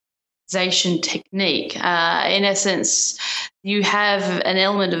prioritization technique, in essence, you have an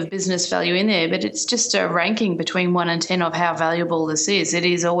element of business value in there, but it's just a ranking between 1 and 10 of how valuable this is. It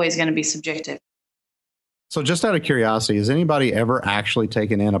is always going to be subjective. So just out of curiosity, has anybody ever actually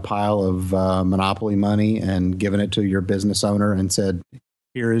taken in a pile of Monopoly money and given it to your business owner and said,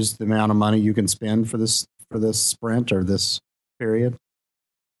 here is the amount of money you can spend for this sprint or this period?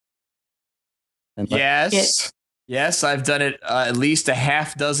 And Yes, I've done it at least a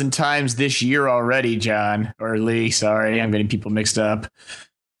half dozen times this year already, John. Or Lee, sorry, I'm getting people mixed up.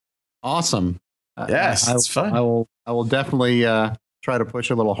 Awesome. Yes, it's fun. I will definitely try to push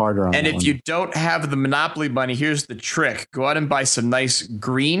a little harder on and that if one. you don't have the Monopoly money, here's the trick. Go out and buy some nice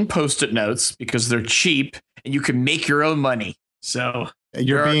green Post-it notes because they're cheap and you can make your own money. So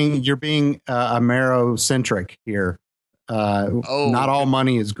you're being Amero-centric here. Not all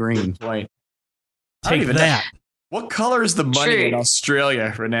money is green. Point. Take that. What color is the money in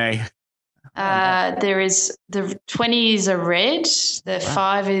Australia, Renee? There is the 20 is a red, the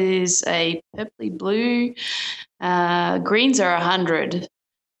 5 is a purpley blue, greens are 100,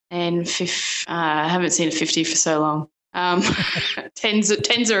 and I haven't seen a 50 for so long. Tens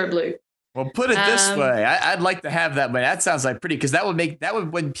are a blue. Well, put it this way. I'd like to have that money. That sounds like pretty, because that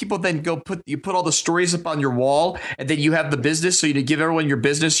would when people then go put all the stories up on your wall, and then you have the business. So you give everyone your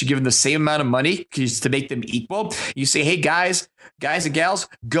business, you give them the same amount of money to make them equal. You say, hey guys and gals,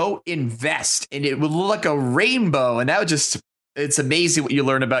 go invest, and it would look like a rainbow. And that would it's amazing what you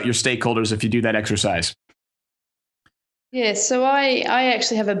learn about your stakeholders if you do that exercise. Yeah. So I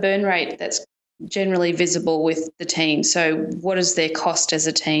actually have a burn rate that's generally visible with the team. So what is their cost as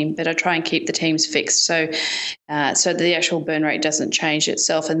a team? But I try and keep the teams fixed so the actual burn rate doesn't change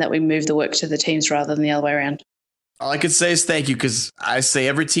itself, and that we move the work to the teams rather than the other way around. All I could say is thank you, because I say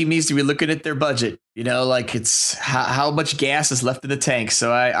every team needs to be looking at their budget. Like it's how much gas is left in the tank.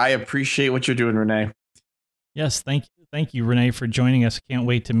 So I appreciate what you're doing, Renee. Yes, thank you, Renee, for joining us. Can't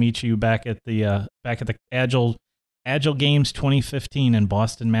wait to meet you back at the Agile Games 2015 in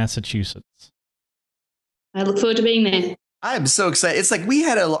Boston, Massachusetts. I look forward to being there. I'm so excited. It's like we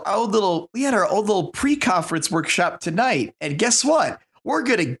had our own little pre-conference workshop tonight, and guess what? We're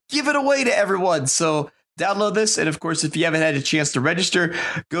gonna give it away to everyone. So download this, and of course, if you haven't had a chance to register,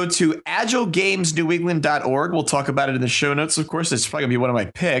 go to agilegamesnewengland.org. We'll talk about it in the show notes. Of course, it's probably gonna be one of my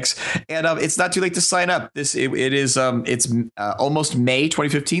picks, and it's not too late to sign up. It's almost May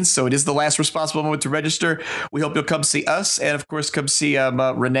 2015, so it is the last responsible moment to register. We hope you'll come see us, and of course, come see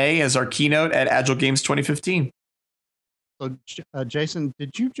Renee as our keynote at Agile Games 2015. So, Jason,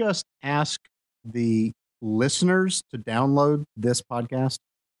 did you just ask the listeners to download this podcast?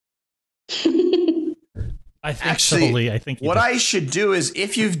 I think actually, so, Lee. I think what I should do is,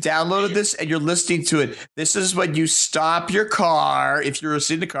 if you've downloaded this and you're listening to it, this is when you stop your car. If you're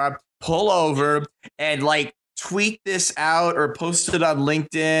sitting in the car, pull over and tweet this out or post it on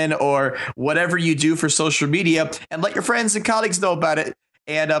LinkedIn or whatever you do for social media, and let your friends and colleagues know about it.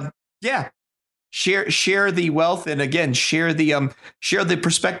 And share the wealth, and again, share the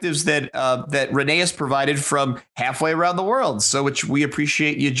perspectives that Renee has provided from halfway around the world. So, which we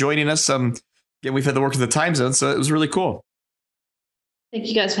appreciate you joining us. Again, we've had the work of the time zone, so it was really cool. Thank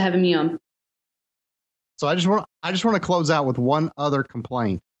you guys for having me on. So I just want to close out with one other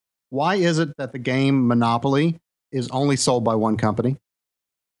complaint. Why is it that the game Monopoly is only sold by one company?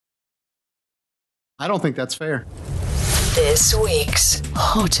 I don't think that's fair. This week's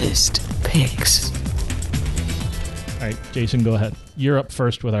hottest picks. All right, Jason, go ahead. You're up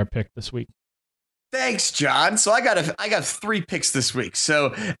first with our pick this week. Thanks, John. So I got 3 picks this week.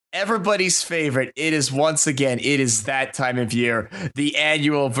 So everybody's favorite. It is that time of year. The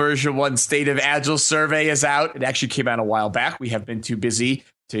annual version 1 State of Agile survey is out. It actually came out a while back. We have been too busy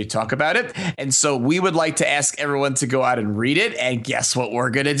to talk about it. And so we would like to ask everyone to go out and read it. And guess what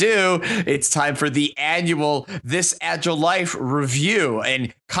we're going to do? It's time for the annual This Agile Life review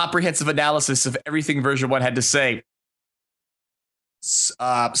and comprehensive analysis of everything version 1 had to say.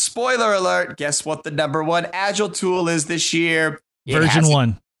 Spoiler alert, guess what the number 1 Agile tool is this year? Version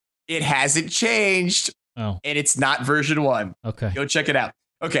 1. It hasn't changed. Oh, and it's not version 1. okay. Go check it out.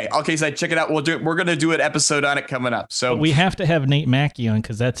 Okay, so check it out. We're going to do an episode on it coming up. So But we have to have Nate Mackey on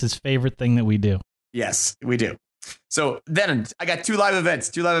because that's his favorite thing that we do. yes, we do. So then I got two live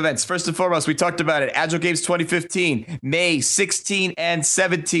events. First and foremost, we talked about it. Agile Games 2015, May 16 and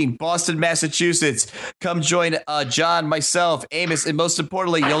 17, Boston, Massachusetts. Come join John, myself, Amos, and most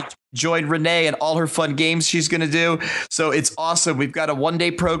importantly, you'll join Renee and all her fun games she's going to do. So it's awesome. We've got a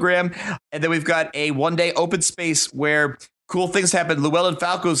one-day program, and then we've got a one-day open space where cool things happen. Llewellyn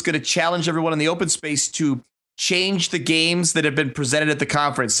Falco is going to challenge everyone in the open space to change the games that have been presented at the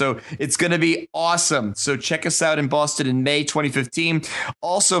conference. So it's going to be awesome. So check us out in Boston in May 2015.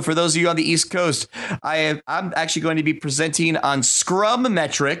 Also, for those of you on the East Coast, I'm actually going to be presenting on Scrum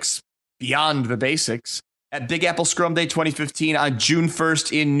metrics beyond the basics at Big Apple Scrum Day 2015 on June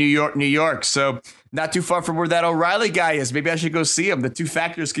 1st in New York, New York. So not too far from where that O'Reilly guy is. Maybe I should go see him. The two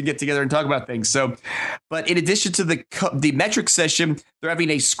factors can get together and talk about things. So, but in addition to the metric session, they're having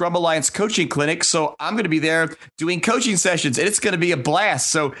a Scrum Alliance coaching clinic. So I'm going to be there doing coaching sessions, and it's going to be a blast.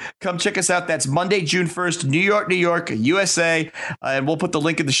 So come check us out. That's Monday, June 1st, New York, USA. And we'll put the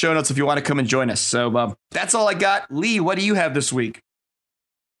link in the show notes if you want to come and join us. So that's all I got. Lee, what do you have this week?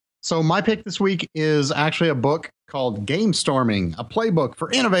 So my pick this week is actually a book called Game Storming, a playbook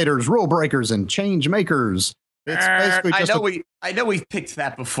for innovators, rule breakers, and change makers. It's basically just I know we've picked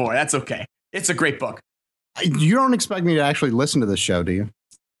that before. That's okay. It's a great book. You don't expect me to actually listen to this show, do you?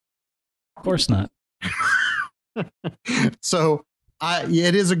 Of course not. So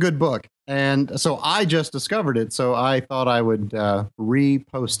it is a good book. And so I just discovered it. So I thought I would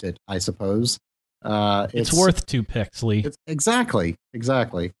repost it, I suppose. It's worth 2 picks, Lee. Exactly.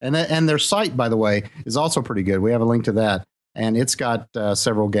 And their site, by the way, is also pretty good. We have a link to that, and it's got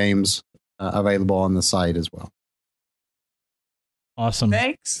several games available on the site as well. Awesome.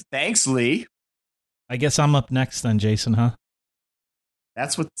 Thanks, Lee. I guess I'm up next then, Jason, huh?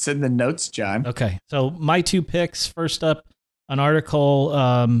 That's what's in the notes, John. Okay. So my 2 picks. First up, an article.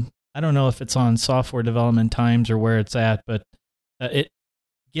 I don't know if it's on Software Development Times or where it's at, but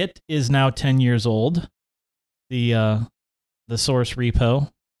Git is now 10 years old, the source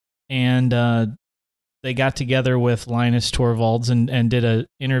repo, and they got together with Linus Torvalds and did an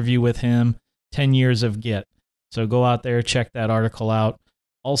interview with him, 10 years of Git. So go out there, check that article out.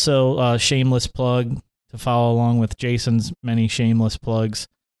 Also, shameless plug to follow along with Jason's many shameless plugs.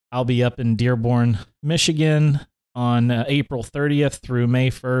 I'll be up in Dearborn, Michigan on April 30th through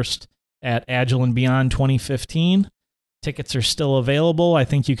May 1st at Agile and Beyond 2015. Tickets are still available. I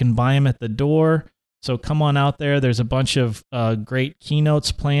think you can buy them at the door. So come on out there. There's a bunch of great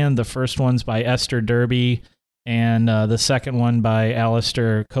keynotes planned. The first one's by Esther Derby, and the second one by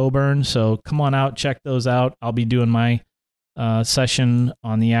Alistair Coburn. So come on out, check those out. I'll be doing my session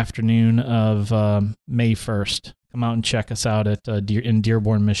on the afternoon of May 1st. Come out and check us out at in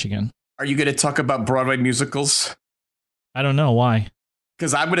Dearborn, Michigan. Are you going to talk about Broadway musicals? I don't know why.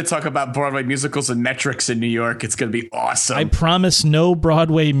 Because I'm going to talk about Broadway musicals and metrics in New York. It's going to be awesome. I promise no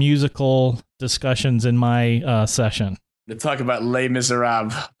Broadway musical discussions in my session. I'm going to talk about Les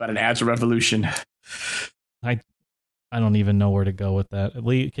Miserables, about an Agile revolution. I don't even know where to go with that.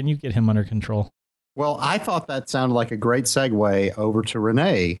 Lee, can you get him under control? Well, I thought that sounded like a great segue over to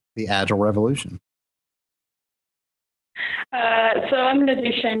Renee, the Agile Revolution. So I'm going to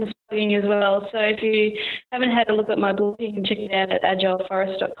do shameless plugging as well. So if you haven't had a look at my blog, you can check it out at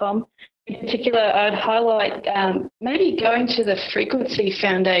agileforest.com. In particular, I'd highlight maybe going to the Frequency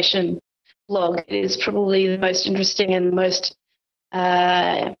Foundation blog. It is probably the most interesting and most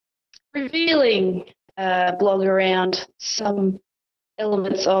revealing blog around some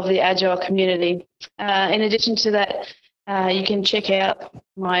elements of the Agile community. In addition to that, you can check out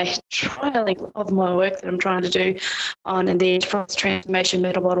my trialing of my work that I'm trying to do on the Enterprise Transformation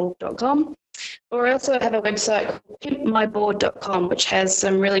Metamodel.com. Or I also have a website called pimpmyboard.com, which has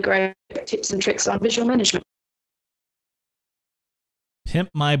some really great tips and tricks on visual management.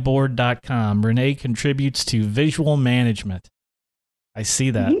 Pimpmyboard.com. Renee contributes to visual management. I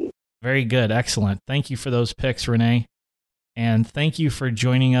see that. Mm-hmm. Very good. Excellent. Thank you for those picks, Renee. And thank you for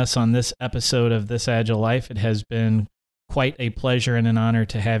joining us on this episode of This Agile Life. It has been quite a pleasure and an honor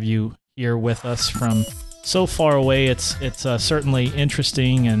to have you here with us from so far away. It's certainly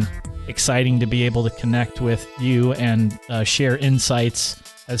interesting and exciting to be able to connect with you and share insights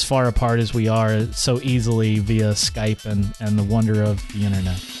as far apart as we are so easily via Skype and the wonder of the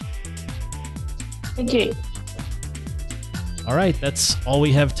internet. Thank you. All right, that's all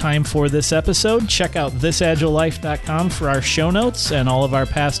we have time for this episode. Check out thisagilelife.com for our show notes and all of our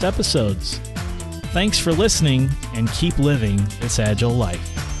past episodes. Thanks for listening, and keep living this agile life.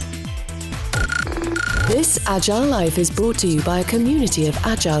 This Agile Life is brought to you by a community of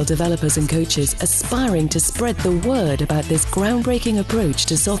Agile developers and coaches aspiring to spread the word about this groundbreaking approach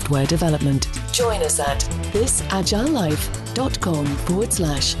to software development. Join us at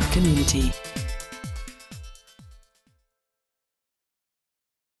thisagilelife.com/community.